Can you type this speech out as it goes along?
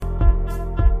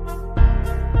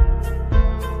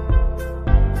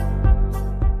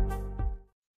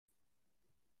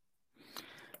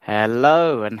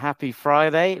Hello and happy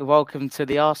Friday. Welcome to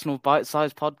the Arsenal Bite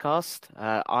Size podcast.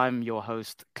 I'm your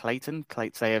host, Clayton,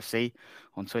 Clates AFC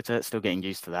on Twitter. Still getting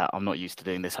used to that. I'm not used to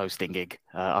doing this hosting gig.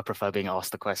 I prefer being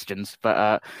asked the questions.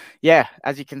 But yeah,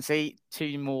 as you can see,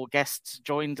 two more guests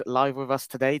joined live with us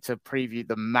today to preview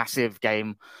the massive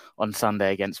game on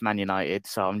Sunday against Man United.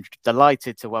 So I'm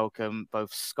delighted to welcome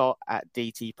both Scott at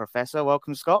DT Professor.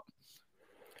 Welcome, Scott.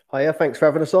 Hiya, thanks for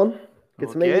having us on. Good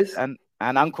All to meet good. you.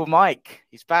 And Uncle Mike,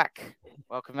 he's back.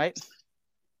 Welcome, mate.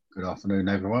 Good afternoon,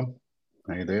 everyone.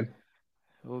 How you doing?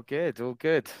 All good, all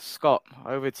good. Scott,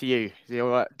 over to you.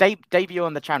 Your debut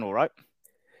on the channel, right?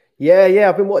 Yeah,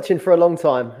 I've been watching for a long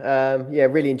time.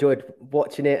 Really enjoyed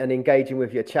watching it and engaging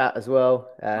with your chat as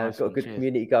well. Nice got one, a good cheers.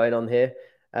 community going on here.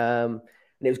 And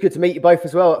it was good to meet you both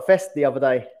as well at Fest the other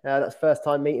day. That's the first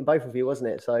time meeting both of you, wasn't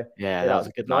it? So Yeah, that was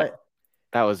a good night.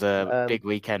 That was a big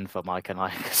weekend for Mike and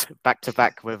I. back to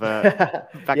back with you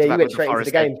went straight into the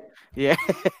game. Yeah.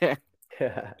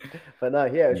 But no,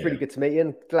 it was really good to meet you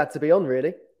and glad to be on,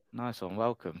 really. Nice one,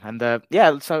 welcome. And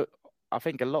so I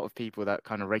think a lot of people that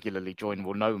kind of regularly join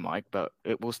will know Mike, but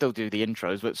we'll still do the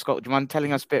intros. But Scott, do you mind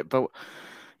telling us a bit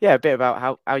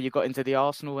about how you got into the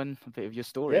Arsenal and a bit of your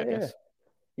story, I guess?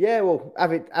 Yeah, well,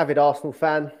 avid Arsenal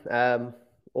fan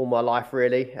all my life,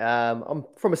 really. I'm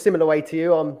from a similar way to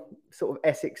you. I'm sort of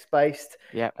Essex based.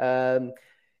 Yeah.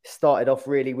 Started off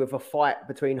really with a fight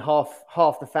between half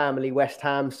the family West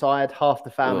Ham side, half the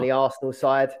family Arsenal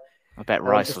side. I bet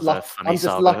Rice was a funny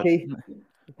saga. Lucky.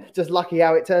 Just lucky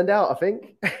how it turned out, I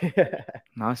think.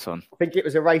 Nice one. I think it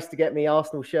was a race to get me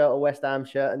Arsenal shirt or West Ham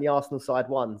shirt, and the Arsenal side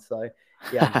won. So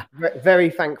yeah, I'm very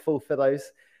thankful for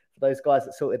those guys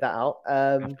that sorted that out.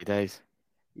 Happy days.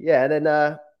 Yeah, and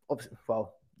then obviously,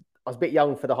 well, I was a bit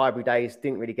young for the Highbury days,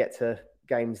 didn't really get to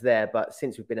games there, but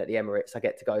since we've been at the Emirates, I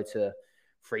get to go to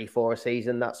 3-4 a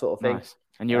season, that sort of thing. Nice.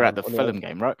 And you were at the Fulham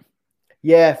game, right?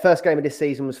 Yeah, first game of this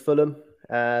season was Fulham.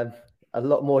 A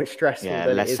lot more stressful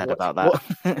than less it is said about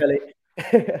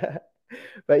that.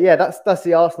 But yeah, that's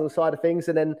the Arsenal side of things.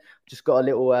 And then just got a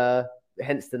little,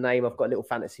 hence the name, I've got a little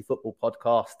fantasy football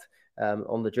podcast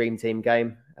on the Dream Team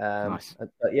game. Nice.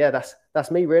 But yeah,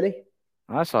 that's me, really.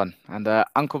 Nice one. And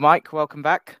Uncle Mike, welcome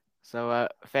back. So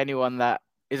for anyone that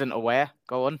isn't aware,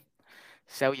 go on.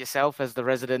 Sell yourself as the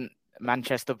resident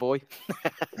Manchester boy.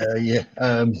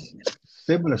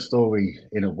 Similar story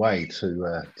in a way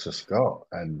to Scott,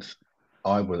 and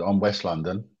I'm West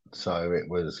London, so it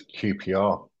was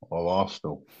QPR or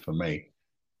Arsenal for me.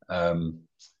 And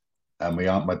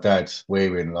my dad's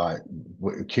wearing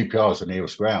QPR is the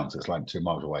nearest grounds. It's like 2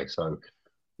 miles away. So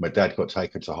my dad got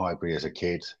taken to Highbury as a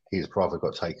kid. His brother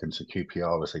got taken to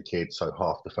QPR as a kid. So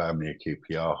half the family are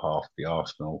QPR, half the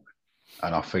Arsenal.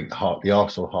 And I think half the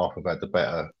Arsenal half have had the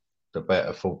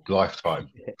better full lifetime.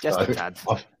 Just a tad.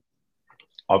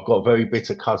 I've got very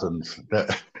bitter cousins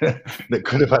that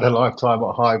could have had a lifetime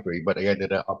at Highbury, but they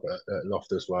ended up at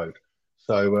Loftus Road.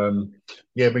 So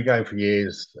been going for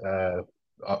years,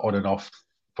 on and off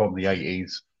from the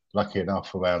 80s. Lucky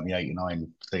enough around the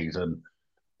 89 season.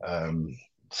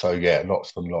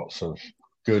 Lots and lots of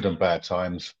good and bad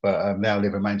times. But now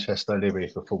live in Manchester. Live here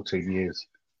for 14 years.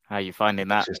 How are you finding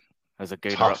that? As a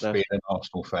good tough being an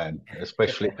Arsenal fan,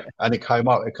 especially. And it came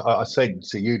up. I said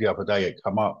to you the other day, it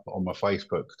came up on my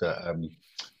Facebook that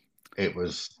it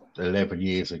was 11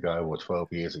 years ago or 12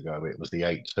 years ago. It was the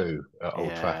 8-2 at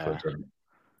Old Trafford, and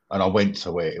I went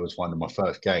to it. It was one of my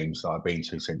first games that I've been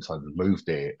to since I moved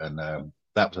here, and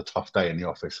that was a tough day in the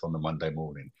office on the Monday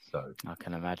morning. So I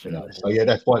can imagine.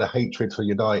 That's why the hatred for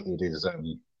United is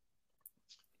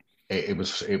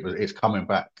it's coming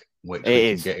back, which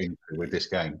we can get into with this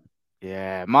game.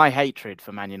 Yeah, my hatred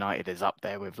for Man United is up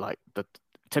there with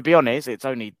to be honest, it's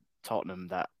only Tottenham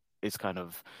that is kind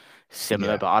of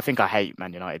similar, but I think I hate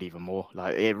Man United even more.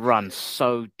 Like, it runs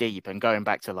so deep, and going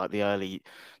back to the early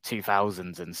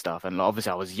 2000s and stuff. And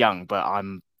obviously I was young, but I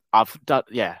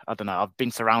don't know. I've been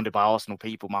surrounded by Arsenal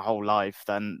people my whole life.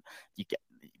 Then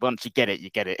once you get it, you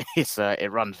get it.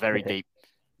 It runs very deep.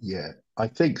 Yeah, I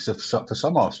think for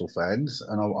some Arsenal fans,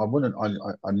 and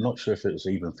I'm not sure if it was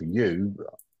even for you.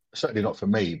 Certainly not for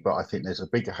me, but I think there's a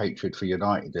bigger hatred for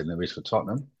United than there is for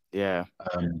Tottenham. Yeah.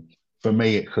 For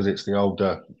me, because it's the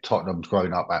older Tottenham's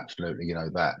grown up, absolutely, you know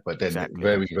that. But then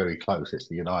very, very close, it's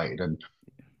the United. And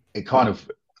it kind of,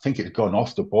 I think it's gone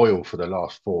off the boil for the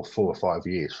last 4 or 5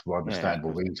 years for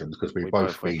understandable reasons, because we've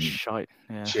both been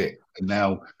shit. And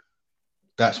now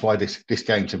that's why this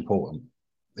game's important.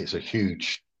 It's a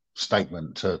huge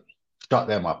statement to shut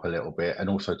them up a little bit and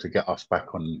also to get us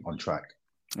back on track.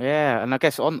 Yeah, and I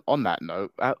guess on that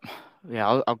note,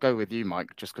 I'll go with you,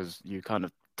 Mike, just because you kind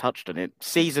of touched on it.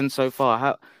 Season so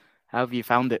far, How have you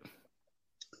found it?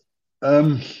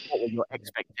 Um, What were your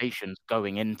expectations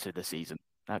going into the season?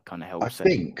 That kind of I helps.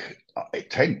 think it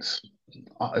tense.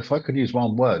 If I could use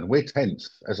one word, we're tense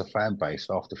as a fan base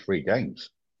after 3 games,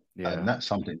 and Yeah, that's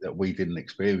something that we didn't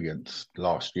experience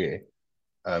last year.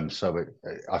 So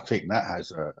I think that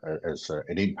has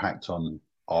an impact on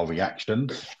our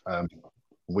reactions.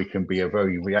 We can be a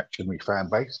very reactionary fan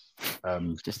base,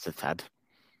 just a tad.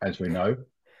 as we know.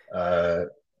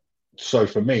 So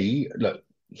for me, look,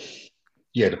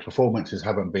 yeah, the performances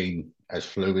haven't been as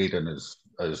fluid and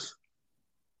as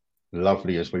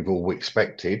lovely as we've all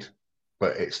expected,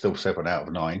 but it's still 7 out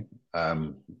of 9.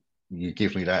 You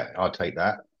give me that, I'll take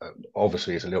that.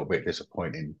 Obviously, it's a little bit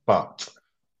disappointing, but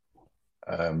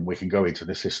we can go into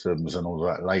the systems and all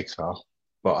of that later.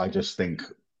 But I just think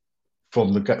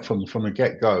from the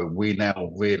get go, we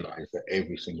now realise that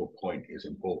every single point is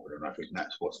important, and I think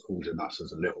that's what's causing us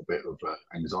as a little bit of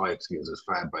anxiety as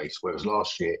a fan base. Whereas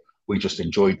last year we just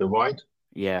enjoyed the ride.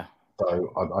 Yeah.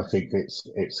 So I think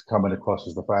it's coming across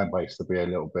as the fan base to be a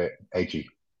little bit edgy.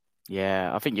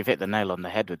 Yeah, I think you've hit the nail on the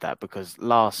head with that, because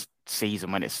last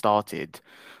season when it started,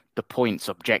 the points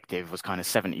objective was kind of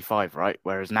 75, right?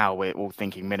 Whereas now we're all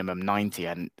thinking minimum 90.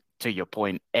 And to your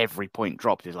point, every point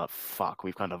dropped is like, fuck,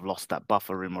 we've kind of lost that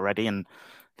buffer room already. And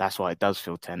that's why it does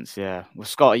feel tense. Yeah. Well,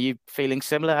 Scott, are you feeling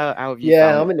similar? How have you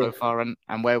Yeah, found it so far?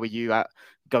 And where were you at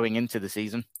going into the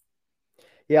season?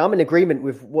 Yeah, I'm in agreement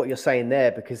with what you're saying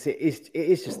there, because it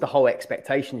is just the whole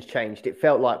expectations changed. It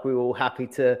felt like we were all happy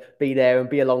to be there and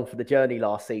be along for the journey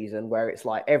last season, where it's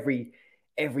like every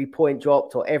point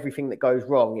dropped or everything that goes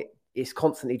wrong, it's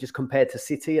constantly just compared to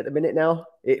City at the minute now.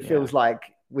 It feels like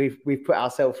we've put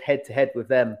ourselves head to head with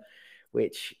them,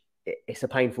 which it's a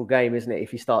painful game, isn't it,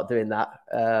 if you start doing that.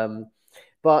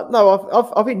 But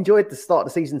no, I've enjoyed the start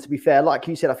of the season, to be fair. Like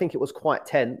you said, I think it was quite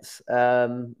tense.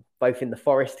 Both in the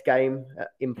Forest game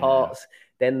in parts,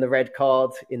 then the red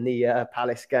card in the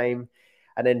Palace game,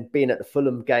 and then being at the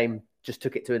Fulham game just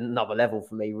took it to another level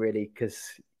for me, really, because,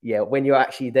 yeah, when you're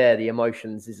actually there, the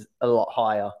emotions is a lot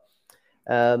higher.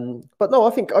 But no, I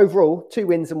think overall, 2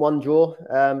 wins and 1 draw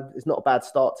is not a bad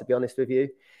start, to be honest with you.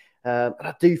 And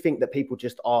I do think that people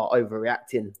just are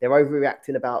overreacting. They're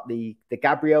overreacting about the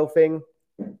Gabriel thing,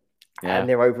 and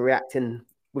they're overreacting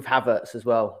with Havertz as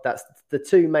well. That's the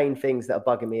 2 main things that are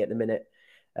bugging me at the minute.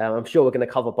 I'm sure we're going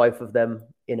to cover both of them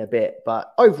in a bit,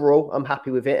 but overall, I'm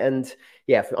happy with it. And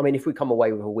yeah, I mean, if we come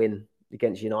away with a win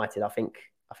against United, I think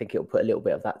it'll put a little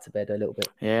bit of that to bed a little bit.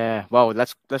 Yeah. Well,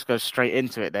 let's go straight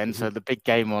into it then. Mm-hmm. So the big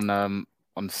game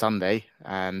on Sunday,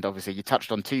 and obviously you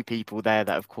touched on 2 people there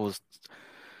that have caused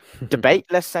debate,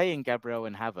 let's say, in Gabriel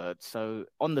and Havertz. So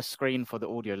on the screen for the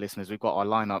audio listeners, we've got our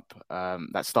lineup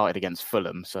that started against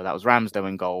Fulham. So that was Ramsdale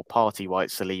in goal, Partey, White,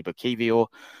 Saliba, Kiwior,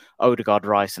 Odegaard,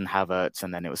 Rice, and Havertz.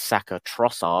 And then it was Saka,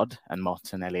 Trossard, and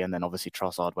Martinelli. And then obviously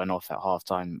Trossard went off at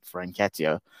halftime for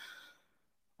Nketiah.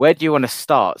 Where do you want to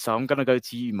start? So I'm going to go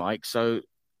to you, Mike. So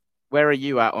where are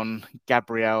you at on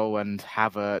Gabriel and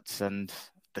Havertz and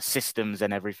the systems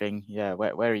and everything? Yeah,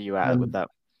 where are you at with that?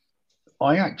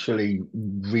 I actually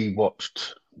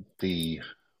rewatched the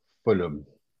Fulham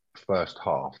first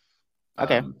half.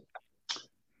 Okay.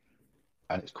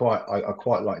 And it's I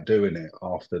quite like doing it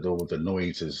after all the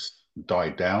noises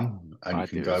died down, and you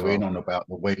can go in on about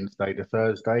the Wednesday to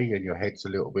Thursday, and your head's a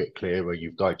little bit clearer.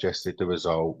 You've digested the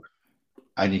result,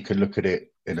 and you can look at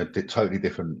it in a totally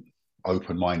different,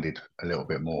 open-minded, a little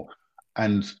bit more.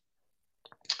 And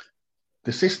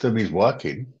the system is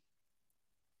working.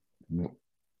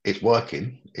 It's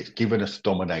working. It's given us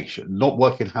domination. Not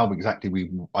working how exactly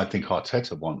I think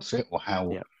Arteta wants it, or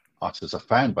how us as a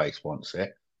fan base wants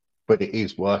it, but it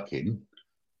is working.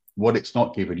 What it's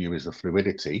not giving you is the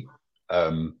fluidity.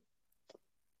 And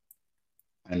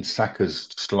Saka's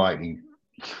slightly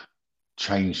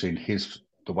changed in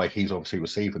the way he's obviously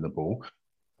receiving the ball.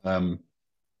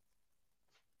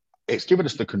 It's given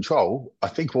us the control. I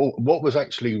think what was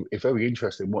actually very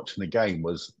interesting watching the game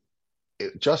was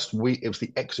it was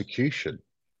the execution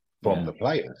from the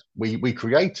players. We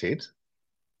created,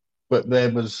 but there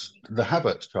was the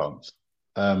Havertz chance.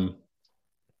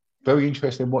 Very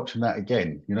interesting watching that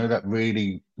again. You know, that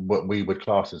really what we would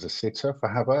class as a sitter for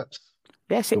Havertz.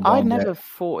 Yeah, see, I never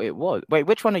thought it was. Wait,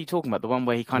 which one are you talking about? The one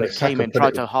where he kind of came and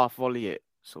tried to half volley it,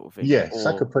 sort of thing? Yeah,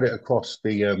 Saka put it across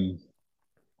the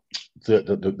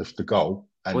goal.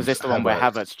 And was this the one where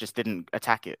Havertz just didn't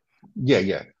attack it? Yeah.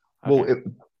 Okay. Well,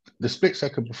 the split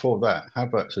second before that,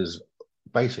 Havertz has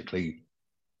basically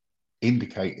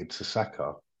indicated to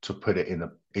Saka to put it in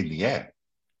the air,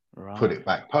 put it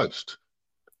back post.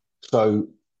 So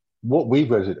what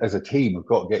we've as a team have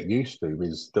got to get used to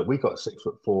is that we've got a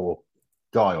 6'4"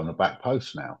 guy on the back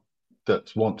post now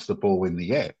that wants the ball in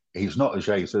the air. He's not a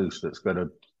Jesus that's going to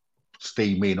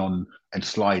steam in on and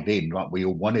slide in like we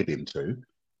all wanted him to.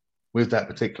 With that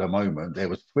particular moment, there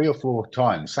was 3 or 4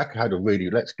 times Saka had a really,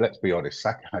 let's be honest,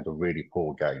 Saka had a really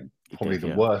poor game. Probably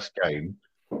the worst game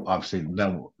I've seen.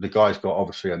 Now, the guy's got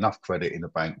obviously enough credit in the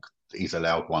bank. He's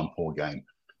allowed one poor game,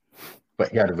 but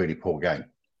he had a really poor game.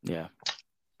 Yeah.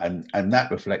 And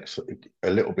that reflects a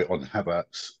little bit on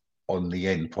Havertz on the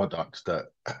end products,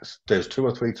 that there's 2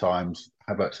 or 3 times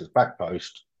Havertz's back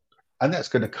post, and that's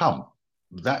going to come.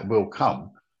 That will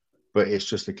come, but it's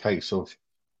just a case of,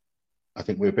 I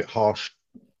think we're a bit harsh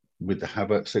with the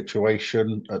Havertz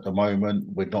situation at the moment.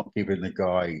 We're not giving the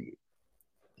guy.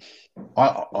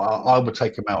 I would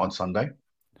take him out on Sunday.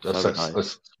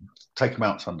 Let's take him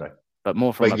out Sunday, but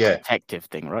more from a protective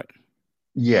thing, right?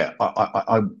 Yeah,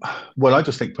 I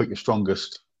just think put your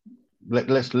strongest.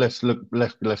 Let's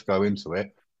go into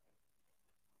it.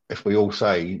 If we all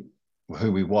say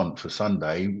who we want for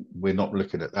Sunday, we're not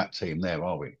looking at that team there,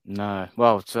 are we? No.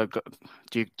 Well, so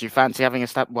do you fancy having a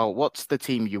step? Well, what's the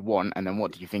team you want, and then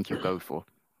what do you think you'll go for?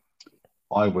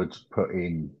 I would put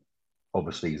in,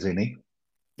 obviously, Zinny.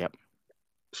 Yep.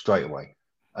 Straight away.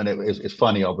 And it's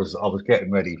funny. I was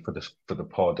getting ready for the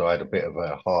pod. I had a bit of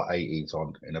a Heart 80s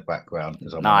on in the background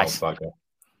because I'm an old bugger.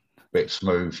 Bit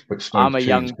smooth. I'm a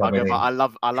young bugger, but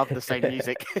I love the same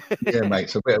music. Yeah, mate.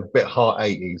 It's a bit Heart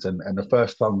 80s, and the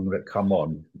first song that come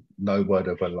on, no word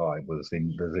of a lie, was the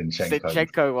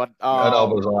Zinchenko one. Oh. And I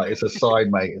was like, it's a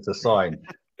sign, mate. It's a sign.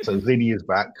 So Zinny is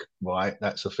back, right?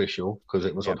 That's official because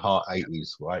it was on Heart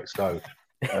 80s, right? So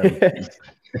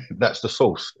that's the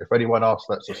source. If anyone asks,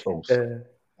 that's the source.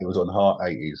 It was on Heart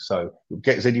 80s. So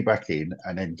get Zinny back in,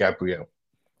 and then Gabriel,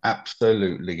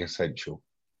 absolutely essential.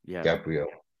 Yeah, Gabriel,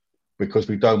 because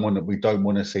we don't want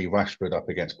to see Rashford up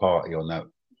against Partey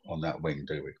on that wing,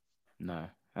 do we? No.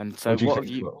 And so what have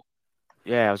you?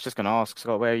 Yeah, I was just going to ask,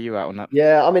 Scott, where are you at on that?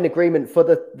 Yeah, I'm in agreement. For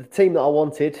the team that I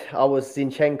wanted, I was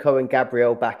Zinchenko and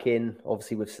Gabriel back in,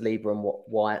 obviously with Saliba and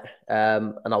White.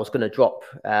 And I was going to drop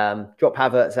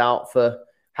Havertz out for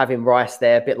having Rice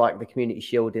there, a bit like the Community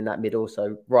Shield in that middle.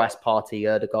 So Rice, Partey,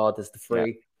 Ødegaard as the 3.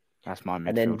 Yeah, that's my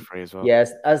midfield 3 as well. Yeah,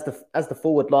 as the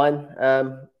forward line,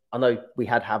 I know we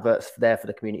had Havertz there for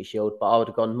the Community Shield, but I would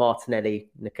have gone Martinelli,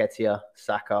 Nketiah,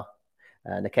 Saka.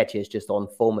 Nketiah is just on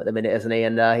form at the minute, isn't he?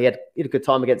 And he had a good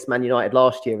time against Man United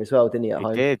last year as well, didn't he?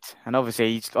 He did, and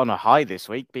obviously he's on a high this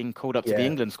week, being called up to the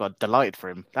England squad. Delighted for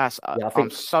him. I'm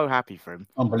so happy for him.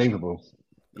 Unbelievable.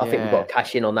 I think we've got to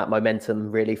cash in on that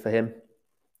momentum, really, for him.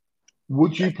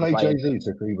 Would you play Jesus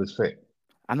if he was fit?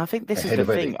 And I think this is the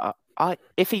thing.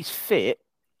 If he's fit,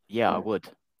 I would,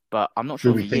 but I'm not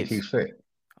sure. Do we think he's fit?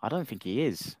 I don't think he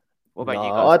is. What about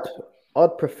you guys?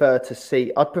 I'd prefer to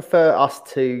see. I'd prefer us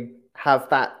to have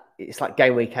that. It's like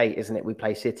game week 8, isn't it? We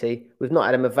play City. We've not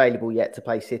had him available yet to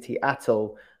play City at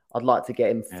all. I'd like to get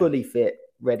him fully fit,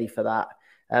 ready for that.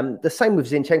 The same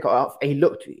with Zinchenko. He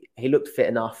looked fit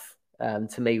enough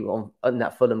to me on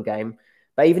that Fulham game.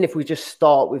 But even if we just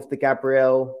start with the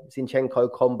Gabriel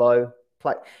Zinchenko combo,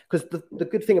 because the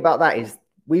good thing about that is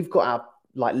we've got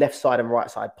our left side and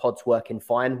right side pods working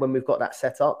fine when we've got that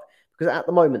set up. Because at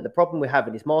the moment, the problem we're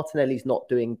having is Martinelli's not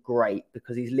doing great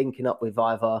because he's linking up with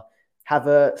either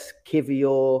Havertz,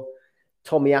 Kivior,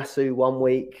 Tomiyasu one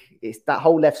week. It's that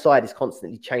whole left side is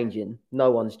constantly changing.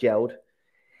 No one's gelled.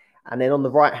 And then on the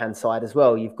right-hand side as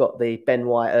well, you've got the Ben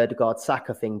White, Ødegaard,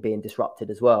 Saka thing being disrupted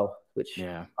as well, which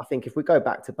I think if we go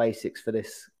back to basics for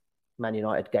this Man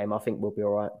United game, I think we'll be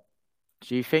all right.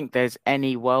 Do you think there's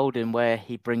any world in where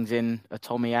he brings in a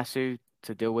Tomiyasu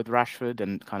to deal with Rashford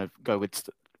and kind of go with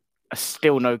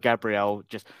still no Gabriel,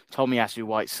 just Tomiyasu,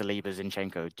 White, Saliba,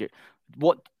 Zinchenko?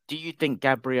 What do you think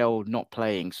Gabriel not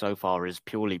playing so far is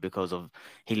purely because of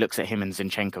he looks at him and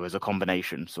Zinchenko as a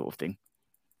combination sort of thing?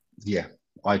 Yeah,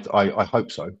 I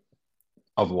hope so.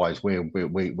 Otherwise, we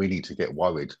need to get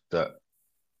worried that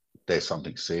there's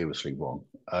something seriously wrong.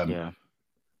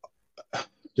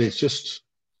 There's just,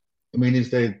 I mean,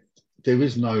 there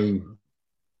is no,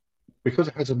 because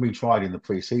it hasn't been tried in the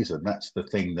pre-season. That's the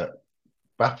thing that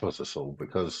baffles us all,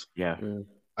 because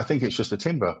I think it's just a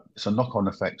Timber. It's a knock-on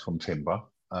effect from Timber.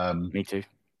 Me too.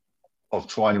 Of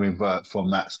trying to invert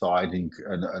from that side,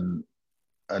 and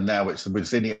now it's with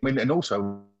Zinni. I mean, and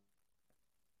also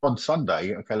on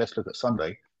Sunday. Okay, let's look at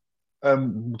Sunday.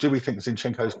 Do we think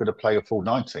Zinchenko is going to play a full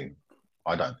 90?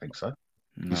 I don't think so.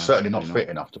 No, he's certainly not fit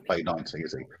enough to play 90,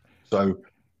 is he? So,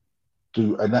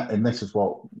 and this is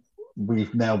what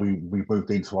we've moved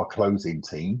into our closing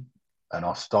team and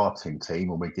our starting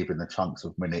team, and we're giving the chunks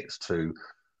of minutes to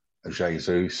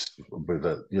Jesus with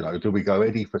do we go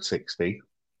Eddie for 60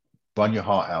 run your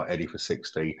heart out, Eddie, for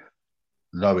 60,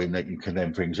 knowing that you can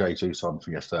then bring Jesus on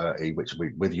for your 30, which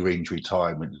with your injury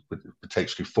time and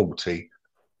potentially 40,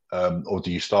 or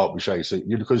do you start with Jesus?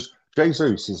 Because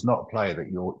Jesus is not a player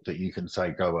that you can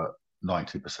say go at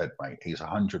 90%, mate. He's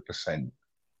 100%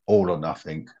 all or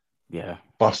nothing, Yeah.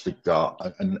 busted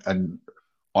gut, and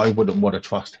I wouldn't want to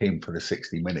trust him for the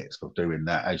 60 minutes of doing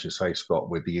that, as you say, Scott,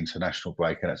 with the international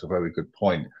break, and that's a very good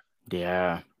point.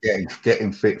 Yeah.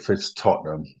 Getting fit for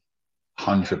Tottenham,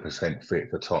 100% fit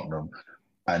for Tottenham,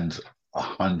 and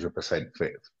 100%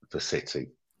 fit for City.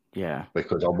 Yeah.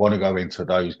 Because I want to go into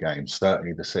those games,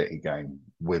 certainly the City game,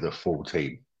 with a full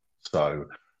team. So,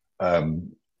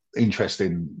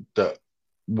 interesting that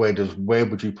where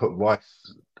would you put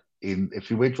Rice in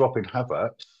if you were dropping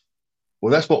Havertz?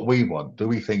 Well, that's what we want. Do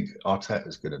we think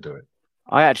Arteta's going to do it?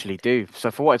 I actually do. So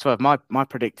for what it's worth, my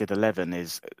predicted 11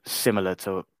 is similar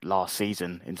to last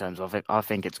season in terms of it. I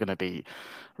think it's going to be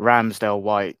Ramsdale,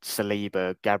 White,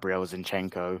 Saliba, Gabriel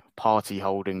Zinchenko, Party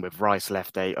holding with Rice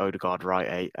left 8, Odegaard right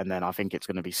 8, and then I think it's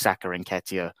going to be Saka and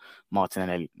Nketiah,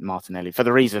 Martinelli. For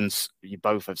the reasons you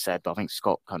both have said, but I think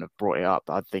Scott kind of brought it up.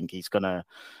 I think he's going to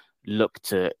look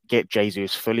to get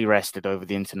Jesus fully rested over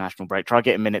the international break, try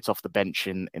getting minutes off the bench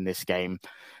in this game.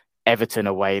 Everton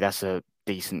away, that's a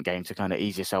decent game to kind of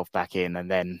ease yourself back in, and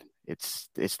then it's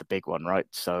the big one, right?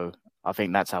 So I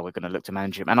think that's how we're going to look to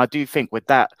manage him. And I do think with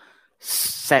that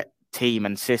set team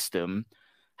and system,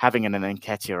 having an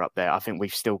Nketiah up there, I think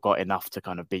we've still got enough to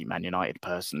kind of beat Man United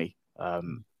personally.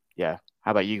 Yeah.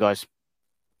 How about you guys?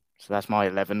 So that's my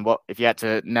 11. What if you had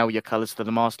to nail your colours to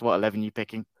the mast? What 11 you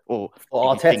picking, or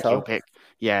For you think he'll Arteta, pick?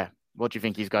 Yeah. What do you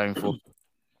think he's going for?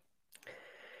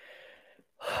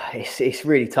 it's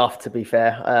really tough, to be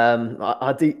fair.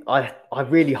 I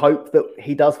really hope that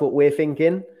he does what we're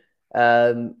thinking.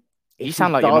 You If he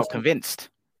sound like you're does, not convinced.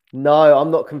 no,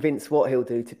 I'm not convinced what he'll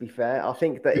do. To be fair, I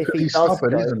think that if Because he he's does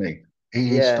stubborn, go, isn't he? He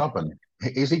is yeah, stubborn.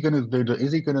 Is he going to do?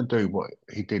 Is he going to do what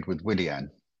he did with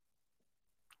Willian?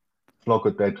 Flog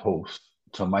a dead horse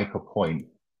to make a point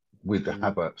with the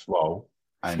Havertz role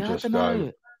See, and I just don't go.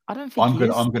 know. I don't think he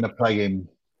is. I'm going to play him.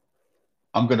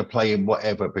 I'm going to play him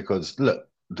whatever because look,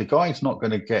 the guy's not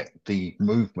going to get the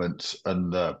movements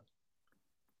and the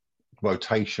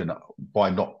rotation by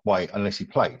unless he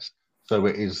plays. So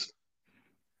it's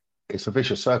a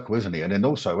vicious circle, isn't he? And then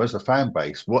also as a fan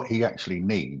base, what he actually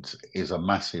needs is a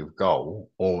massive goal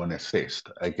or an assist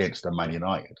against a Man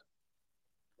United.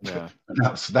 Yeah. And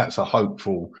that's a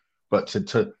hopeful, but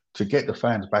to get the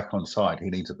fans back on side, he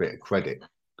needs a bit of credit.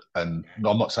 And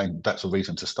I'm not saying that's a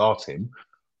reason to start him,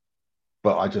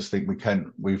 but I just think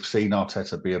we've seen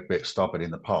Arteta be a bit stubborn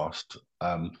in the past.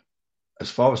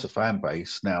 As far as the fan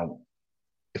base, now,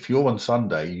 if you're on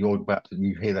Sunday, you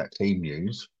hear that team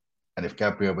news, and if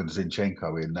Gabriel and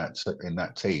Zinchenko in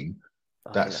that team,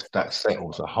 that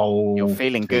settles the You're whole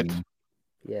feeling team. good.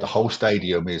 yeah, The whole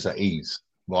stadium is at ease.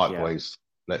 Right, Yeah. boys,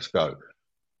 let's go.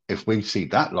 If we see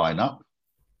that lineup,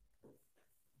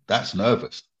 that's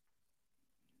nervous.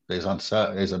 There's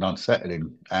an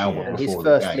unsettling hour Yeah. his before the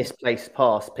first game. misplaced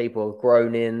pass, people are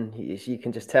groaning. You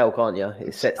can just tell, can't you?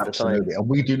 It sets the tone. Absolutely, and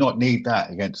we do not need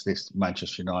that against this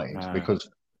Manchester United because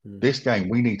this game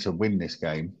we need to win this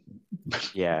game.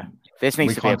 Yeah. This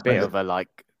needs to be a bit of a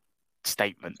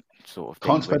statement sort of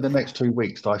thing. Can't spend the next 2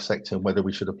 weeks dissecting whether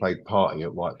we should have played Party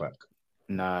at right back.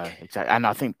 No, exactly. And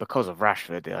I think because of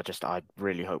Rashford, I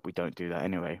really hope we don't do that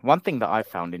anyway. One thing that I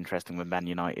found interesting with Man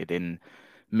United in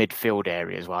midfield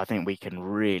areas where I think we can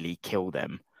really kill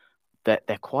them, that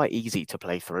they're quite easy to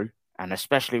play through. And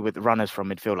especially with runners from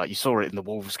midfield, like you saw it in the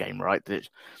Wolves game, right? That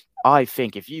I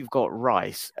think if you've got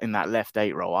Rice in that left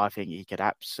 8 role, I think he could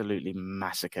absolutely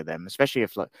massacre them, especially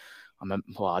if I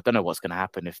don't know what's going to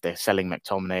happen if they're selling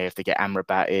McTominay, if they get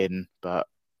Amrabat in, but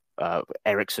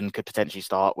Ericsson could potentially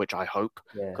start, which I hope,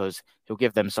 because he'll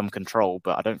give them some control,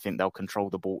 but I don't think they'll control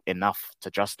the ball enough to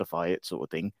justify it, sort of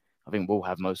thing. I think we'll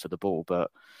have most of the ball,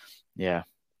 but yeah.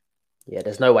 Yeah,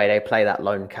 there's no way they play that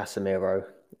lone Casemiro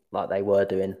like they were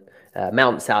doing.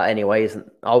 Mount's out anyway,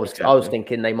 isn't? I was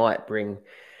thinking they might bring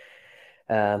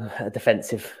a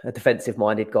defensive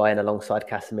minded guy in alongside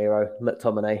Casemiro,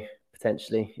 McTominay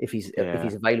potentially if he's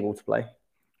available to play.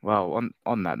 Well,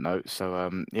 on that note,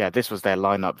 so this was their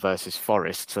lineup versus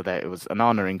Forest. So it was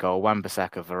Onana in goal,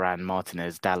 Wan-Bissaka, Varane,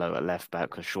 Martinez, Dalot at left back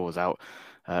because Shaw's out,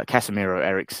 Casemiro,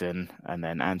 Ericsson, and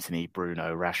then Anthony,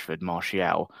 Bruno, Rashford,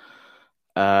 Martial.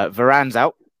 Varane's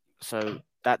out, so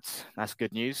that's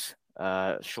good news.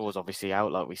 Shaw's obviously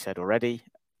out, like we said already.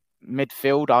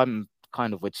 Midfield, I'm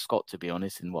kind of with Scott, to be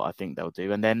honest, in what I think they'll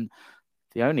do. And then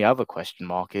the only other question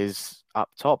mark is up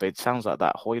top. It sounds like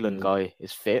that Højlund guy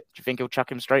is fit. Do you think he'll chuck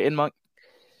him straight in, Mike?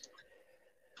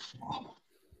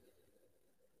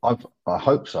 I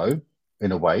hope so,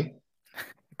 in a way.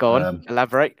 Go on,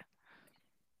 elaborate.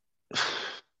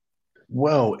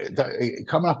 Well,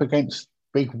 coming up against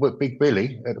Big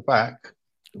Billy at the back,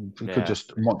 we could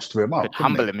just monster him up. Could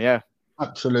humble him, yeah.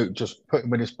 Absolute, just put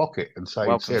him in his pocket and say,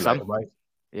 "Welcome, see you son." later, mate.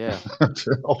 Yeah.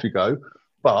 Off you go.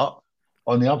 But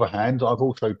on the other hand, I've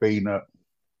also been at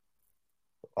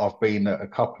a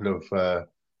couple of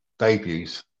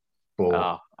debuts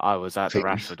for. I was at the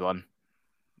Rashford one,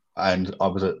 and I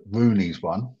was at Rooney's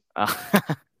one,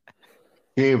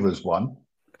 Shearer's one.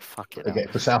 Fuck it. Again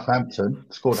for Southampton,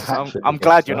 scored a hat trick. I'm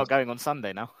glad you're not going on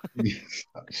Sunday now.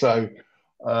 So,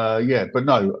 but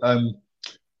no.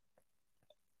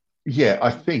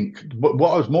 I think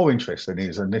what I was more interested in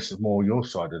is, and this is more your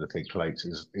side of the thing, Clates,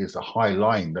 is the high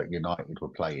line that United were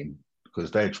playing,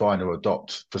 because they're trying to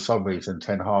adopt, for some reason,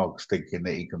 Ten Hag's thinking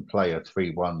that he can play a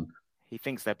 3-1. He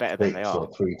thinks they're better than they are.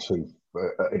 Or 3-2,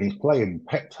 and he's playing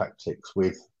pet tactics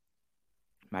with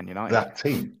Man United, that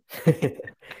team.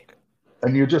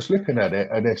 And you're just looking at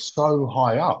it, and they're so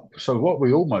high up. So what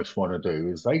we almost want to do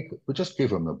is we just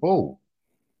give them the ball,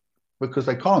 because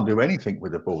they can't do anything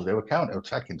with the ball. They're a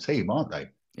counter-attacking team, aren't they?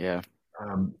 Yeah.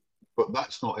 But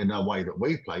that's not in a way that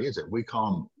we play, is it? We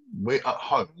can't. We're at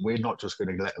home. We're not just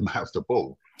going to let them have the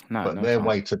ball. But their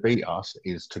way to beat us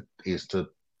is to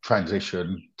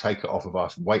transition, take it off of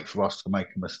us, wait for us to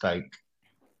make a mistake,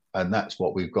 and that's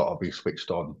what we've got to be switched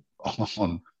on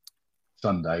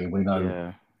Sunday. We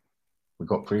know we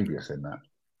got previous in that,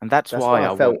 and that's why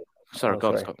I felt. Sorry, go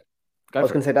on. I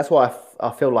was going to say that's why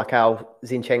I feel like our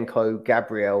Zinchenko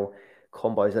Gabriel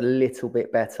combo is a little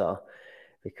bit better,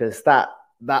 because that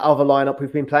other lineup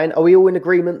we've been playing. Are we all in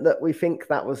agreement that we think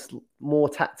that was more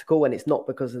tactical, and it's not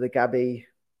because of the Gabby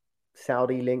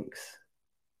Saudi links?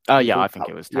 Oh yeah, I think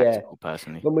it was tactical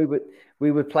personally. When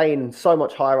we were playing so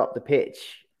much higher up the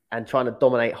pitch and trying to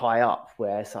dominate high up,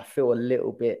 whereas I feel a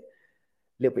little bit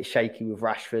shaky with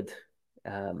Rashford,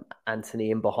 Anthony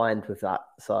in behind with that.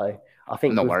 So I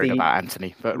think I'm not worried about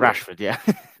Anthony, but Rashford, yeah.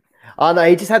 I know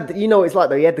he just had, it's like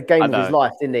though, he had the game of his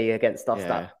life, didn't he, against us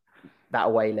that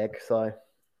away leg. So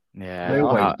they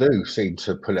always do seem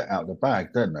to pull it out of the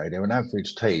bag, don't they? They're an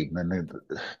average team, and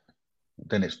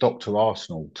then it's Dr.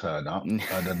 Arsenal turn up, and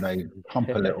then they pump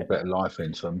a little bit of life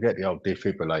into them, get the old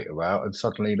defibrillator out, and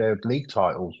suddenly they're league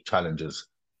title challengers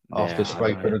after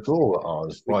scraping a draw at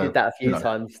ours. We did that a few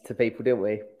times to people, didn't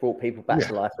we? Brought people back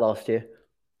to life last year.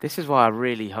 This is why I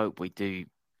really hope we do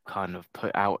kind of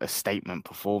put out a statement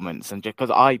performance, and just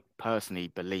because I personally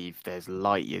believe there's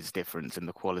light years difference in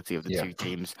the quality of the two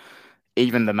teams,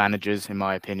 even the managers, in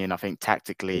my opinion. I think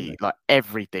tactically, like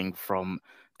everything from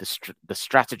the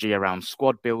strategy around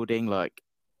squad building, like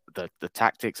the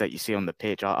tactics that you see on the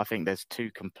pitch, I think there's two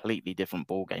completely different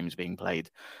ball games being played,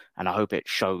 and I hope it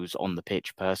shows on the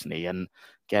pitch personally. And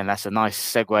again, that's a nice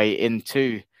segue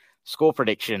into score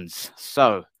predictions.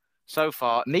 So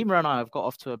far, Nima and I have got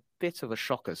off to a bit of a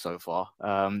shocker so far.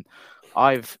 So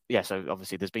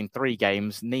obviously there's been 3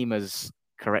 games. Nima's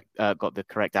got the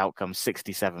correct outcome,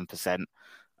 67%.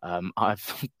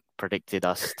 I've predicted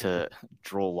us to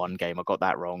draw 1 game. I got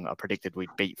that wrong. I predicted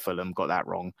we'd beat Fulham, got that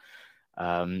wrong.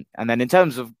 And then in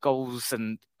terms of goals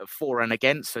and for and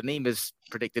against, so Nima's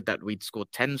predicted that we'd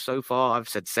scored 10 so far. I've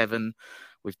said 7.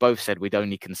 We've both said we'd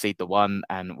only concede the 1,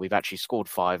 and we've actually scored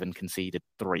 5 and conceded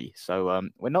 3. So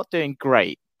we're not doing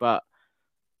great, but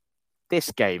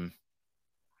this game,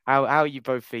 how are you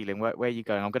both feeling? Where are you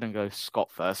going? I'm going to go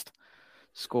Scott first.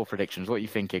 Score predictions. What are you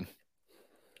thinking?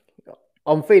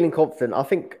 I'm feeling confident. I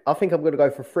think I'm going to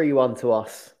go for 3-1 to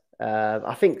us.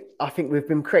 I think we've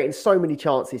been creating so many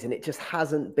chances, and it just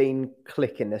hasn't been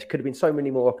clicking. There could have been so many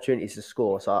more opportunities to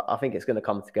score. So I think it's going to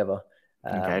come together.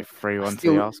 Okay, 3-1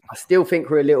 to the Arsenal. I still think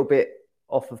we're a little bit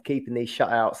off of keeping these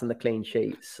shutouts and the clean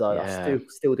sheets. So I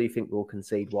still do think we'll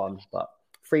concede 1, but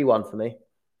 3-1 for me.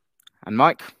 And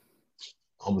Mike?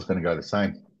 I was going to go the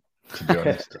same, to be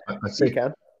honest. I think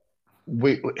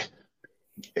we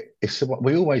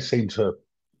always seem to.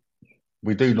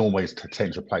 We do always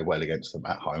tend to play well against them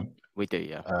at home. We do,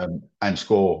 yeah. And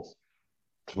score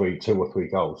 2 or 3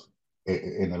 goals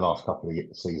in the last couple of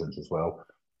seasons as well.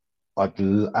 I'd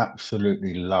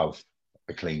absolutely love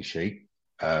a clean sheet,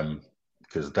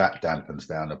 because that dampens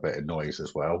down a bit of noise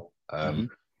as well.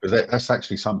 Because that's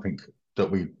actually something that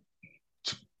we,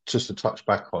 just to touch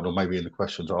back on, or maybe in the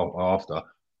questions after,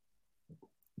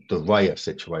 the Raya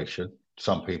situation.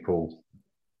 Some people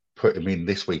put him in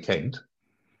this weekend,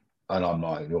 and I'm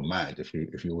like, you're mad if you're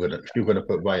gonna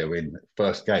put Raya in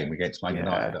first game against Man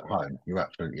United at home. You're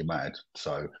absolutely mad.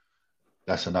 So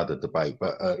that's another debate.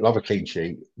 But love a clean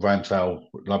sheet. Ramsdale,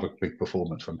 love a big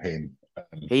performance from him.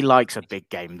 He likes a big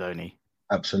game, don't he?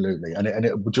 Absolutely.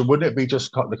 Wouldn't it be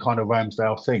just the kind of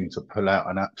Ramsdale thing to pull out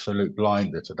an absolute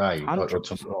blinder today,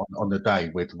 on the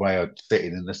day with Rayo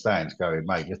sitting in the stands going,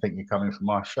 mate, you think you're coming for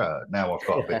my shirt? Now I've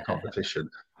got a bit of competition.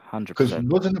 100%. Because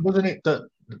wasn't it that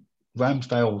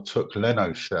Ramsdale took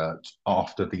Leno's shirt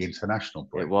after the international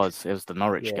break? It was the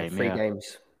Norwich game, 3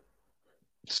 games.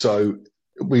 So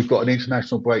we've got an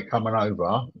international break coming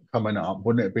up.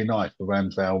 Wouldn't it be nice for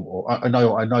Ramsdale? Or I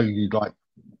know you'd like.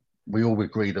 We all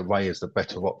agree that Ray is the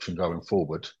better option going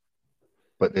forward,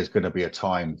 but there's going to be a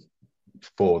time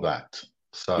for that.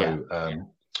 So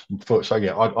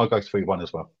yeah, I'll go 3-1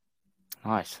 as well.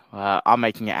 Nice. I'm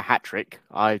making it a hat trick.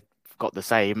 I got the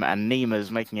same, and Nima's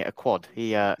making it a quad.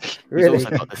 He's also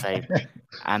got the same.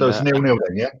 And, so it's 0-0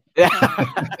 then,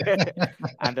 yeah?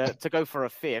 And to go for a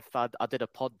fifth, I did a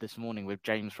pod this morning with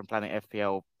James from Planet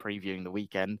FPL previewing the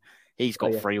weekend. He's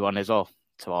got 3-1 as well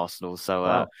to Arsenal. So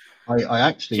wow. I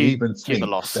actually even think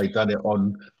they've done it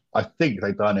on. I think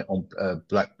they've done it on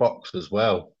Black Box as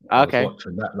well. Okay. I was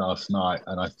watching that last night,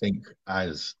 and I think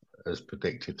as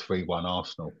predicted, 3-1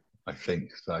 Arsenal. I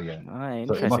think so. Yeah. Interesting.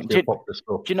 So it must be a popular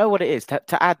score. Do you know what it is?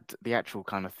 To add the actual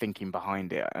kind of thinking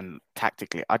behind it and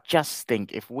tactically, I just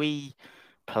think if we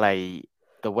play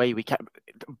the way we can,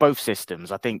 both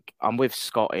systems, I think I'm with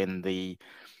Scott in the.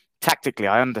 Tactically,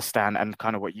 I understand, and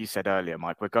kind of what you said earlier,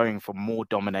 Mike, we're going for more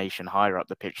domination, higher up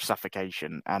the pitch,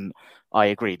 suffocation. And I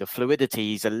agree, the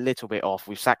fluidity is a little bit off.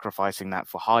 We're sacrificing that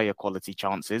for higher quality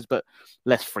chances, but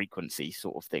less frequency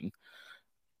sort of thing.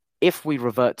 If we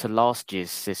revert to last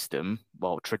year's system,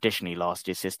 well, traditionally last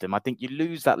year's system, I think you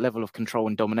lose that level of control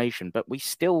and domination, but we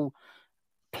still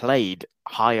played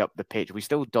high up the pitch. We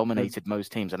still dominated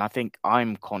most teams. And I think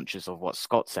I'm conscious of what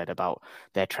Scott said about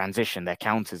their transition, their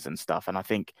counters and stuff. And I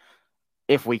think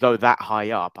if we go that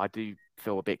high up, I do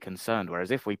feel a bit concerned.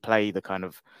 Whereas if we play the kind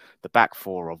of the back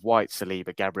four of White,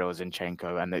 Saliba, Gabriel,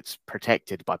 Zinchenko, and it's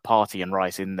protected by Partey and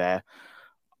Rice in there,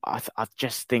 I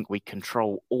just think we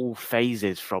control all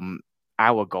phases from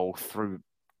our goal through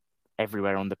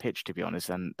everywhere on the pitch, to be honest.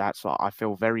 And that's what I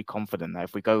feel very confident that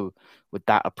if we go with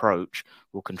that approach,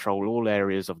 we'll control all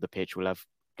areas of the pitch. We'll have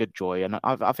good joy. And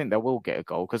I think they will get a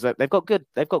goal because they've got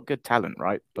good talent,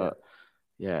 right? But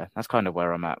yeah, that's kind of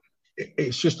where I'm at.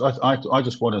 It's just, I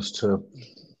just want us to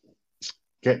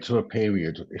get to a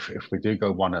period. If we do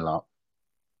go 1-0 up,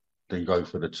 then go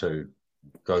for the 2,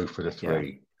 go for the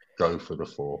 3, go for the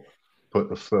 4, put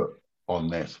the foot on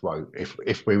their throat.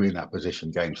 If we're in that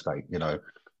position, game state,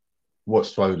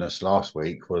 what's thrown us last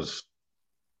week was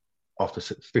after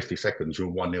 50 seconds,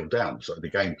 you're 1-0 down. So the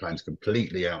game plan's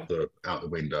completely out the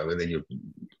window. And then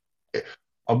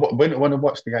when I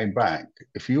watch the game back,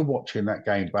 if you're watching that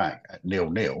game back at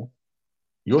 0-0,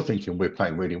 you're thinking we're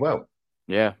playing really well.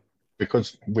 Yeah.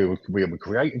 Because we were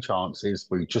creating chances.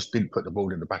 We just didn't put the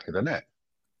ball in the back of the net.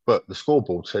 But the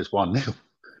scoreboard says 1-0.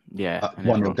 Yeah.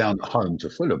 1-0 down at home to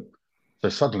Fulham. So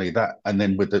suddenly that, and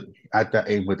then add that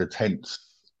in with the tense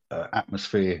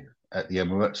atmosphere at the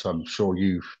Emirates. I'm sure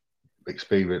you've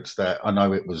experienced that. I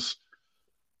know it was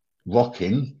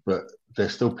rocking, but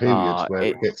there's still periods where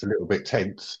it gets a little bit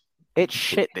tense. It's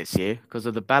shit this year because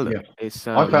of the ballot.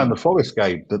 Yeah. I found the Forest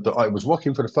game that I was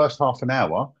rocking for the first half an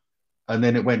hour, and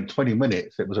then it went 20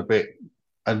 minutes. It was a bit,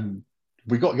 and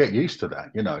we got to get used to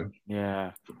that,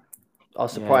 Yeah. I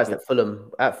was surprised at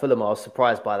Fulham. At Fulham, I was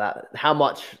surprised by that. How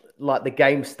much like the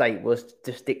game state was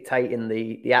just dictating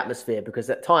the atmosphere, because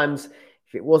at times,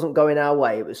 if it wasn't going our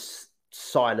way, it was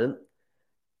silent.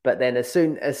 But then as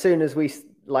soon as we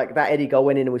like that Eddie goal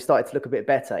went in and we started to look a bit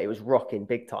better, it was rocking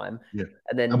big time. Yeah.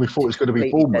 And we thought it was going to be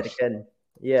Bournemouth again.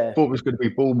 Yeah. Thought it was going to be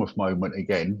Bournemouth moment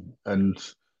again. And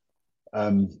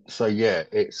so yeah,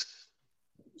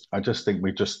 I just think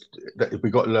we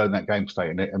got to learn that game state,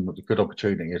 and the good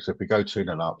opportunity is if we go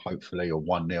 2-0 up, hopefully, or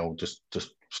 1-0, just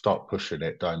start pushing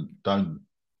it. Don't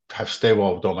have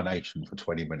sterile domination for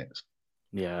 20 minutes.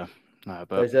 Yeah. No,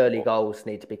 but those early goals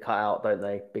need to be cut out, don't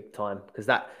they? Big time. Because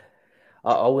that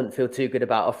I wouldn't feel too good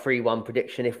about a 3-1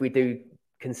 prediction if we do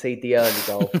concede the early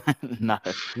goal.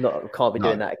 Can't be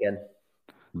doing that again.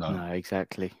 No,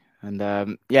 exactly. And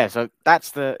so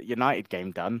that's the United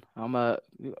game done.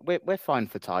 We're fine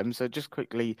for time. So just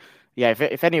quickly,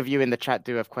 if any of you in the chat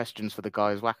do have questions for the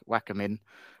guys, whack them in.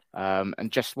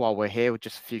 And just while we're here, with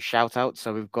just a few shout outs.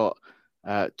 So we've got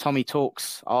Tommy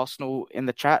Talks Arsenal in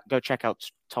the chat. Go check out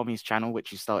Tommy's channel, which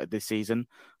he started this season.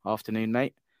 Afternoon,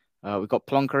 mate. We've got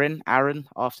Plonker in. Aaron,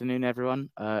 afternoon, everyone.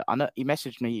 I know he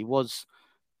messaged me. He was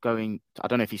going. I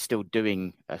don't know if he's still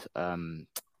doing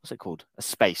what's it called? A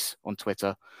space on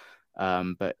Twitter.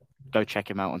 But go check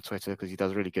him out on Twitter because he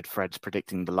does really good threads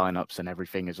predicting the lineups and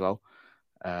everything as well.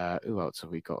 Who else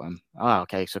have we got?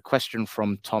 Okay. So, question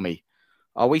from Tommy: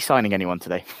 are we signing anyone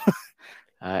today?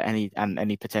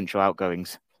 Any potential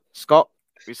outgoings? Scott,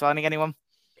 are we signing anyone?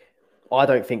 I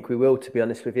don't think we will, to be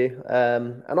honest with you.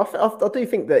 And I do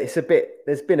think that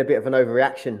there's been a bit of an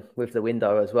overreaction with the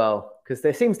window as well, because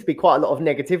there seems to be quite a lot of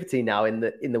negativity now in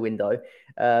the window.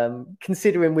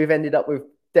 Considering we've ended up with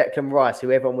Declan Rice,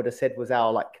 who everyone would have said was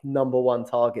our number one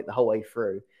target the whole way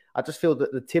through. I just feel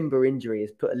that the Timber injury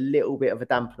has put a little bit of a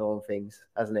dampener on things,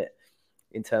 hasn't it,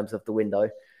 in terms of the window.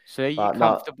 So, are you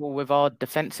comfortable with our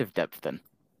defensive depth then?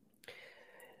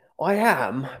 I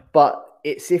am, but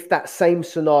it's if that same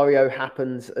scenario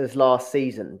happens as last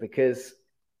season, because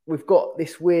we've got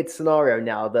this weird scenario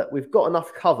now that we've got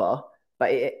enough cover,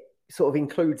 but it sort of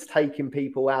includes taking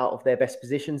people out of their best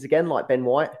positions again, like Ben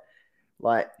White.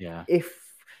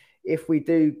 If we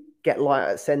do get light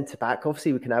at centre back,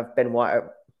 obviously we can have Ben White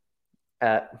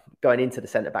going into the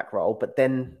centre back role, but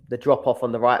then the drop off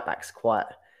on the right back's quite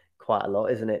a lot,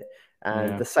 isn't it?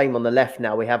 And the same on the left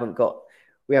now. We haven't got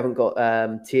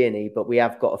Tierney, but we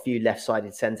have got a few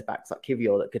left-sided centre-backs like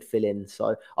Kivior that could fill in.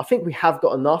 So I think we have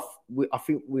got enough. I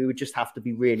think we would just have to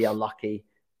be really unlucky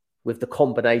with the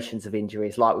combinations of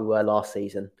injuries like we were last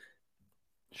season.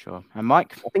 Sure. And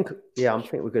Mike? I think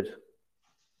we're good.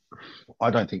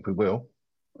 I don't think we will.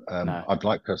 No. I'd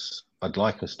like us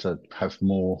to have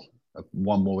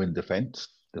one more in defence,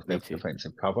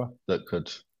 defensive cover that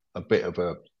could a bit of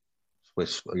a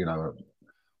Swiss,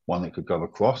 one that could go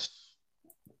across.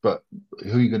 But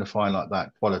who are you going to find like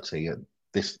that quality at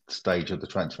this stage of the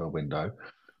transfer window,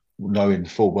 knowing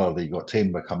full well that you've got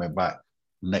Timber coming back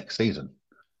next season?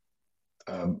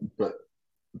 But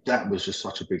that was just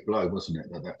such a big blow, wasn't it?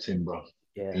 That Timber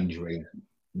injury.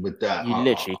 With that, you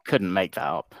literally couldn't make that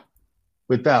up.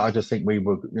 With that, I just think we're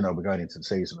going into the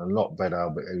season a lot better.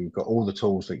 But you've got all the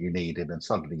tools that you needed, and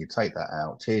suddenly you take that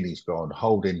out. Tierney's gone.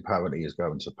 Holding apparently is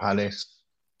going to Palace.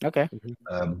 Okay,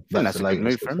 that's the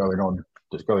latest that's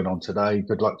going on today.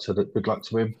 Good luck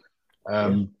to him.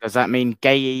 Does that mean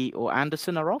Gay or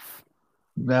Anderson are off?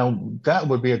 Now that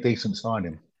would be a decent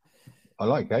signing. I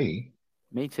like Gay.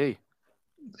 Me too.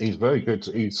 He's very good.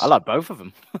 I like both of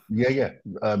them. Yeah.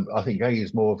 I think Gay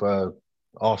is more of a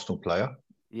Arsenal player.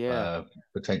 Yeah,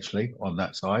 potentially on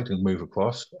that side and move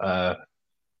across.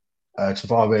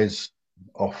 Tavares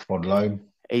off on loan.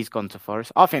 He's gone to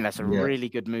Forest. I think that's a really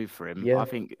good move for him. Yeah. I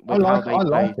think I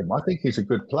like him. I think he's a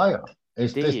good player.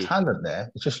 There's talent there.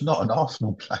 It's just not an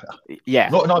Arsenal player. Yeah.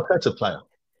 Not an Arteta player.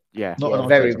 Yeah. Not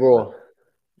very raw.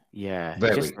 Yeah.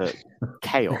 Very. It's just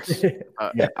chaos.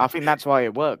 I think that's why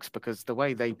it works, because the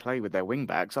way they play with their wing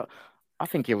backs, I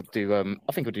think he'll do.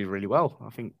 I think he'll do really well. I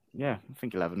think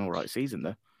he'll have an all right season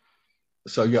there.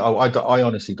 So I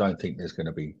honestly don't think there's going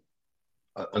to be,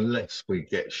 unless we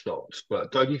get shocked.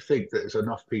 But don't you think that there's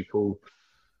enough people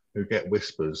who get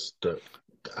whispers that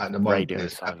at the moment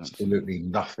there's absolutely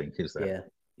nothing, is there?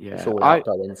 Yeah. It's all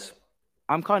outgoings.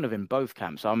 I'm kind of in both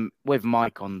camps. I'm with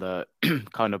Mike on the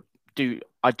kind of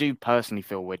I do personally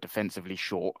feel we're defensively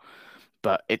short,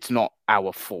 but it's not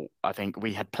our fault. I think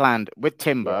we had planned with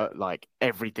Timber, like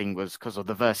everything was, because of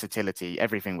the versatility,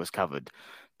 everything was covered.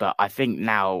 But I think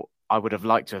now I would have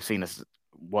liked to have seen us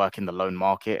work in the loan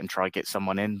market and try to get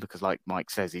someone in, because like Mike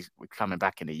says, we're coming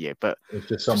back in a year. But there's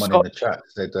just someone in the chat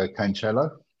said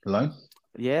Cancelo loan.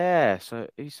 Yeah, so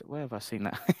where have I seen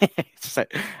that? So,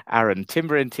 Aaron,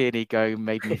 Timber and Tierney go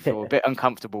made me feel a bit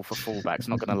uncomfortable for fullbacks,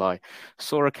 not going to lie.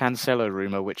 Saw a Cancelo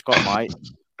rumour, which got my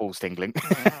balls tingling.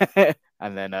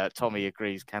 And then Tommy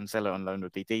agrees Cancelo on loan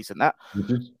would be decent.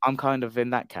 I'm kind of in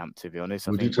that camp, to be honest.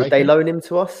 Would they loan him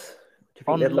to us? Do you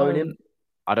think they'd loan him?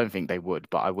 I don't think they would,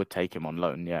 but I would take him on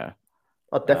loan, yeah.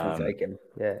 I'd definitely take him,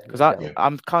 yeah. Because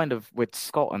I'm kind of with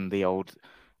Scott and the old...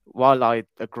 While I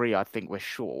agree, I think we're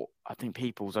short, I think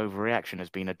people's overreaction has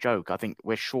been a joke. I think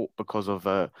we're short because of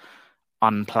a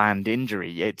unplanned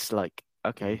injury. It's like,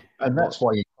 okay. And that's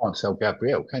why you can't sell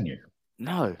Gabriel, can you?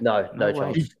 No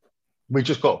chance. We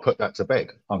just got to put that to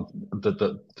bed.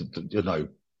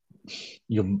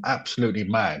 You're absolutely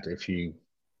mad if you...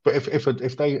 But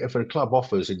if a club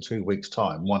offers in 2 weeks'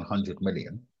 time 100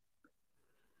 million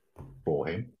for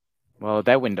him... Well,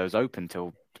 their window's open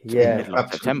till middle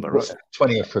of September, right?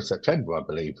 20th of September, I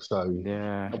believe. So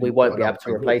we won't be able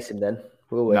to replace him then,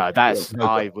 will we? No,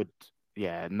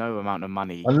 no amount of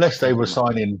money. Unless they were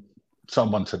signing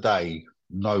someone today,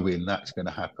 knowing that's going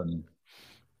to happen.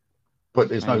 But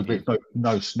there's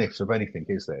no sniffs of anything,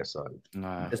 is there? So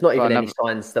no. There's not even any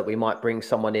signs that we might bring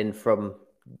someone in from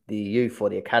the youth or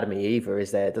the academy either,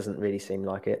 is there? It doesn't really seem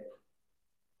like it.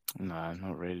 No,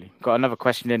 not really. Got another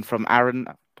question in from Aaron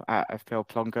at FPL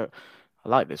Plonker. I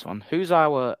like this one. Who's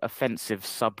our offensive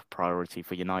sub priority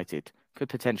for United? Could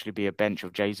potentially be a bench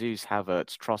of Jesus,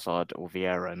 Havertz, Trossard, or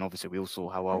Vieira. And obviously, we all saw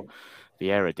how well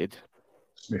Vieira did.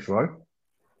 Smith Rowe.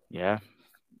 Yeah.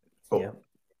 Yeah.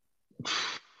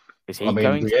 Is I he mean,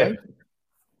 going today?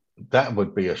 that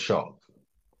would be a shock.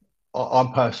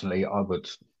 I'm personally,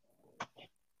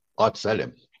 I'd sell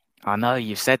him. I know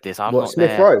you've said this. I'm What, not Smith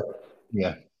there. Rowe?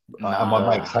 Yeah. No. And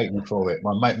my mates hate me for it.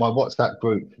 My WhatsApp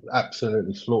group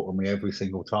absolutely slaughter me every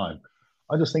single time.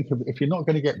 I just think if you're not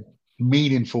going to get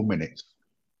meaningful minutes,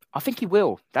 I think he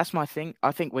will. That's my thing.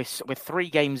 I think we're 3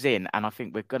 games in, and I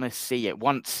think we're gonna see it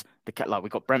once we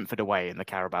got Brentford away in the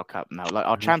Carabao Cup now. Like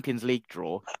our Champions League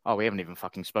draw. Oh, we haven't even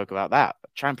fucking spoke about that.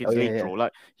 Champions League draw.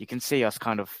 Like you can see us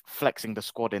kind of flexing the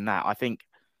squad in that. I think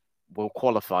we'll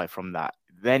qualify from that.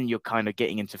 Then you're kind of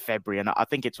getting into February, and I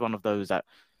think it's one of those that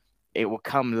it will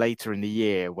come later in the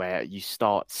year where you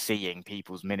start seeing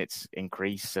people's minutes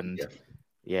increase. And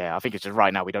yeah, I think it's just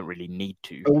right now we don't really need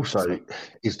to. Also,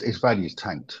 his value's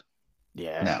tanked.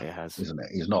 Yeah, now, it has, isn't it?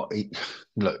 He's not.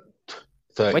 Look,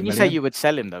 30 when you million? say you would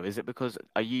sell him, though, is it because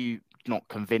are you not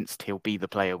convinced he'll be the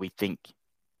player we think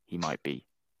he might be?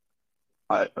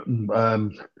 Look,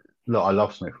 I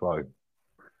love Smith Rowe,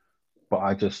 but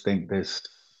I just think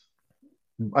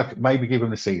I could maybe give him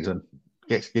the season,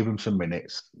 give him some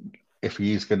minutes. If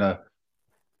he is gonna,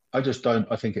 I just don't.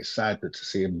 I think it's sad to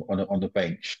see him on the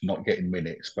bench not getting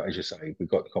minutes. But as you say, we've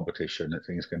got the competition. That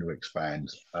thing's going to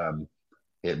expand.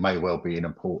 It may well be an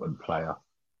important player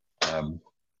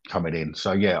coming in.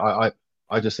 So yeah,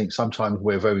 I just think sometimes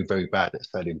we're very, very bad at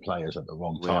selling players at the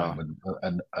wrong time,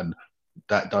 and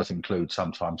that does include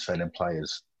sometimes selling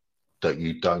players that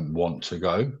you don't want to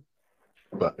go,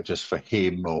 but just for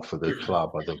him or for the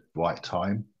club at the right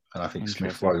time. And I think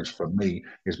Smith Rowe, for me,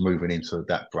 is moving into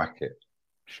that bracket.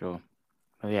 Sure.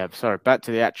 Well, yeah. Sorry. Back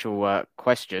to the actual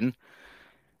question.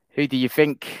 Who do you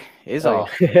think is our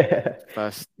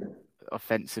first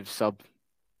offensive sub?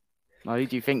 Who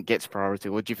do you think gets priority,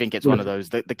 or do you think it's one of those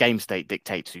the game state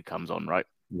dictates who comes on, right?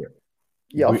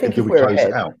 Yeah. I think if we're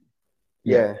ahead,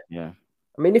 yeah.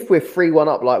 I mean, if we're 3-1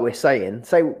 up, like we're saying,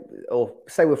 say we're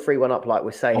 3-1 up, like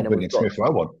we're saying, I'm bringing Smith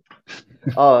Rowe on.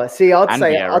 Oh, see, I'd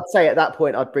say at that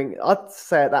point I'd bring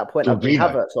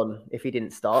Havertz on if he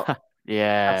didn't start.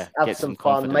 Yeah, have some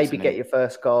fun, maybe get your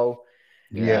first goal.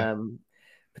 Yeah.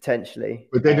 Potentially.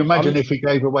 But then imagine if he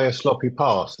gave away a sloppy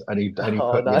pass and he put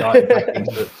United back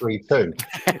into 3-2.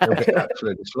 He'll get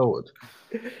absolutely slaughtered.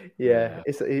 Yeah,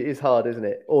 it's hard, isn't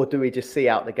it? Or do we just see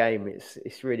out the game?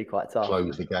 It's really quite tough.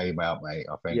 Close the game out, mate,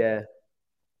 I think. Yeah.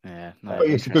 No, but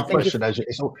it's a good question.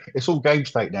 It's all game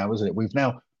state now, isn't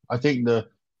it? I think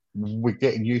we're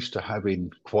getting used to having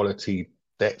quality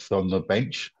depth on the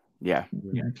bench. Yeah.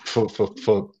 For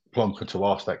Plonker to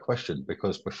ask that question,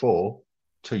 because before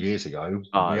 2 years ago,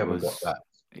 we haven't got that.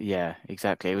 Yeah,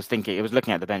 exactly. It was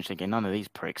looking at the bench thinking none of these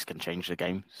pricks can change the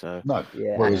game. So no.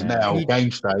 Whereas now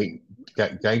game state,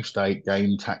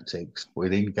 game tactics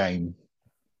within game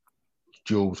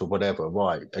duels or whatever,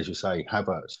 right? As you say,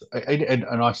 Havertz,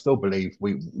 and I still believe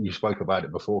you spoke about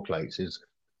it before, Clates, is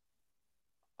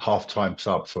half-time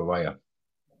sub for Raya.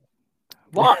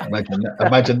 What?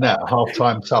 Imagine that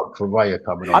half-time sub for Raya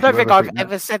coming on. I don't think I've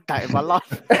ever said that in my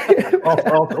life.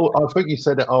 I think you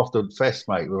said it after Fest,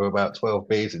 mate. We were about 12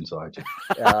 beers inside you.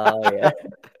 Oh yeah.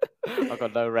 I've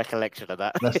got no recollection of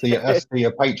that. That's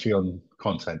the Patreon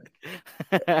content.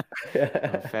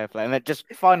 Fair play. And then just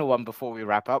final one before we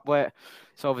wrap up.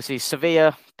 So obviously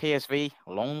Sevilla, PSV,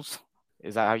 Lens.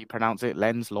 Is that how you pronounce it?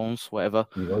 Lens, whatever.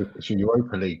 It's a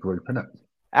Europa League group, isn't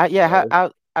it? Yeah.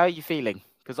 How are you feeling?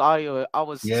 Because I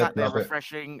was sat there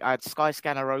refreshing. I had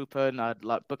Skyscanner open. I had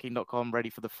like Booking.com ready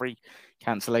for the free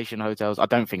cancellation hotels. I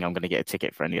don't think I'm going to get a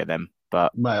ticket for any of them.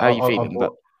 But mate, how are you feeling?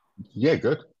 Yeah,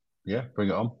 good. Yeah, bring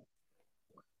it on.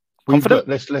 Confident?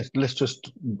 Let's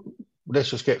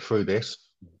just get through this.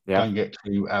 Yeah. Don't get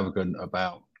too arrogant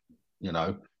about,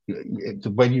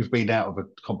 when you've been out of a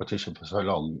competition for so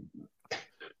long,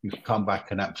 you can come back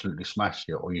and absolutely smash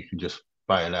it, or you can just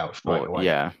bail out straight away.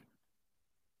 Yeah.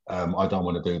 I don't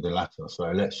want to do the latter.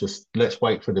 So let's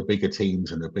wait for the bigger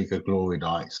teams and the bigger glory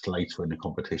nights later in the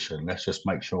competition. Let's just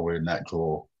make sure we're in that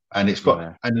draw. And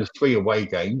and there's 3 away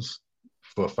games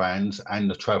for fans,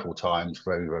 and the travel time's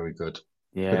very, very good.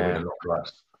 Yeah. A lot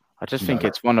less. I just think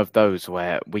it's one of those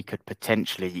where we could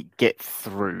potentially get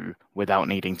through without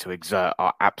needing to exert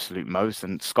our absolute most.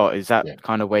 And Scott, is that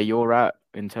kind of where you're at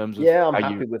in terms of? Yeah, I'm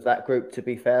happy with that group. To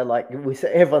be fair, like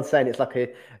everyone's saying, it's like a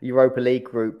Europa League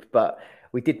group, but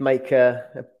we didn't make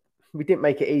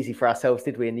it easy for ourselves,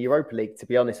 did we, in the Europa League? To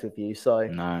be honest with you, so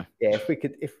no. Yeah, if we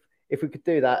could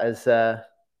do that as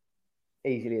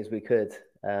easily as we could.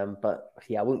 But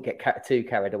yeah, I wouldn't get too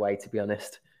carried away, to be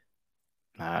honest.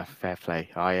 Fair play.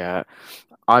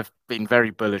 I've been very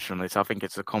bullish on this. I think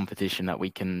it's a competition that we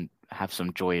can have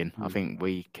some joy in. I think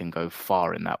we can go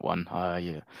far in that one.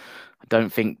 Yeah. I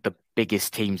don't think the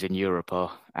biggest teams in Europe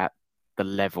are at the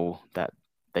level that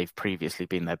they've previously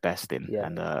been their best in. Yeah.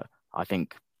 And I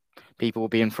think people will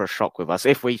be in for a shock with us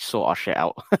if we sort our shit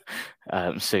out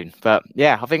soon. But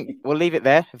yeah, I think we'll leave it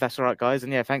there if that's all right, guys.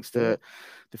 And yeah, thanks to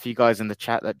the few guys in the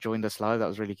chat that joined us live. That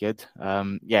was really good.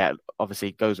 Yeah, obviously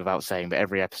it goes without saying, but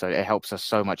every episode, it helps us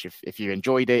so much. If you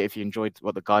enjoyed it, if you enjoyed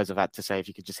what the guys have had to say, if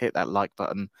you could just hit that like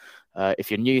button.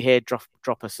 If you're new here,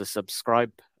 drop us a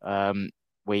subscribe.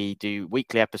 We do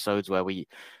weekly episodes where we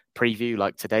preview,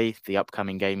 like today, the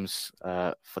upcoming games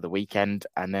for the weekend.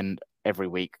 And then every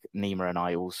week, Nima and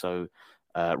I also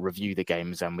review the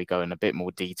games, and we go in a bit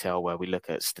more detail where we look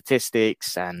at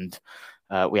statistics, and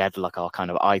we add like our kind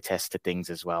of eye test to things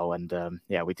as well. And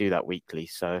yeah, we do that weekly.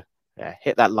 So yeah,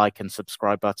 hit that like and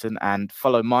subscribe button and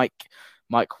follow Mike.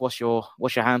 Mike, what's your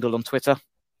handle on Twitter?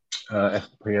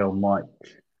 FPL Mike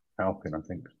Halpin, I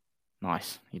think.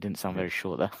 Nice. You didn't sound very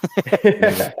short there.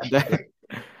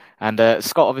 And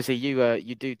Scott, obviously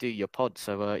you do your pod,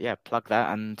 so yeah, plug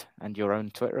that and your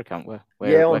own Twitter account. Where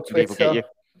can people get you?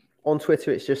 On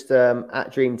Twitter, it's just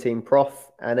at Dream Team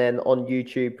Prof, and then on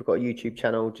YouTube, we've got a YouTube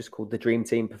channel just called the Dream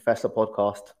Team Professor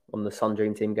Podcast on the Sun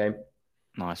Dream Team game.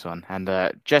 Nice one. And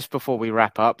just before we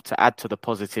wrap up, to add to the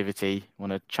positivity, I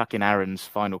want to chuck in Aaron's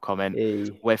final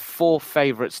comment. We're 4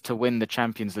 favourites to win the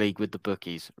Champions League with the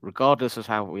bookies, regardless of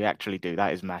how we actually do.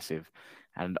 That is massive.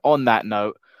 And on that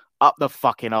note, up the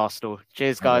fucking Arsenal.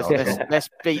 Cheers, guys. Let's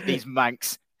beat these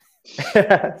Mancs.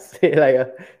 See you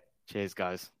later. Cheers,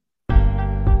 guys.